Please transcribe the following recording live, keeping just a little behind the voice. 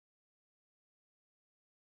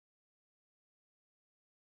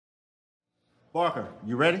Barker,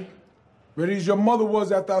 you ready? Ready as your mother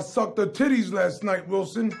was after I sucked her titties last night,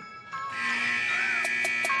 Wilson.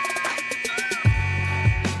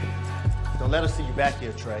 Don't let us see you back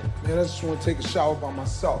here, Trey. Man, I just want to take a shower by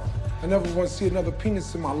myself. I never want to see another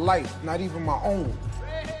penis in my life, not even my own.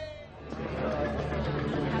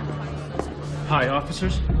 Hi,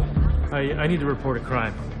 officers. I need to report a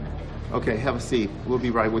crime. Okay, have a seat. We'll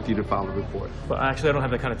be right with you to file the report. But actually, I don't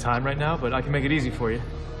have that kind of time right now, but I can make it easy for you.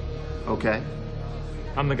 Okay.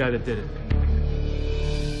 I'm the guy that did it.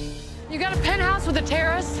 You got a penthouse with a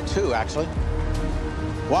terrace? 2, actually.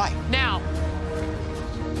 Why? Now.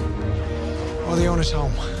 Oh, the owner's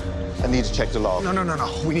home. I need to check the log.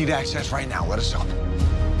 No. We need access right now. Let us up.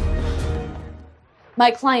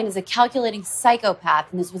 My client is a calculating psychopath,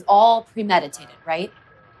 and this was all premeditated, right?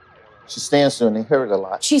 She stands to inherit a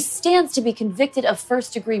lot. She stands to be convicted of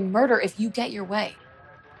first-degree murder if you get your way.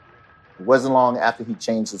 It wasn't long after he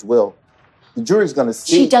changed his will. The jury's gonna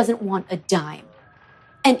see. She doesn't want a dime.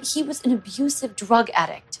 And he was an abusive drug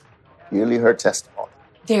addict. Merely her testimony.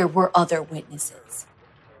 There were other witnesses.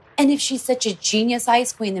 And if she's such a genius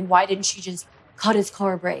ice queen, then why didn't she just cut his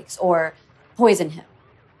car brakes or poison him?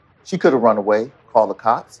 She could have run away, called the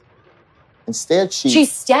cops. Instead, She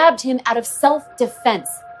stabbed him out of self-defense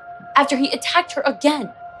after he attacked her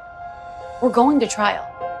again. We're going to trial.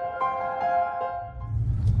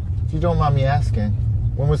 If you don't mind me asking,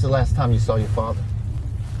 when was the last time you saw your father?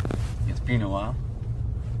 It's been a while.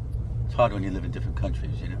 It's hard when you live in different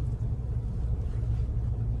countries, you know?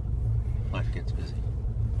 Life gets busy.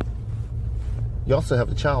 You also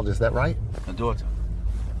have a child, is that right? A daughter.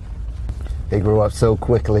 They grew up so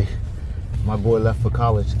quickly. My boy left for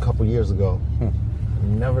college a couple years ago.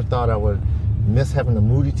 Never thought I would miss having a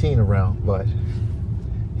moody teen around, but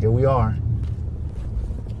here we are.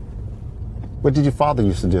 What did your father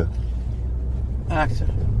used to do? Actor.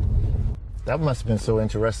 That must have been so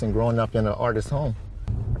interesting growing up in an artist's home.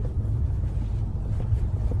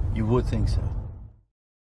 You would think so.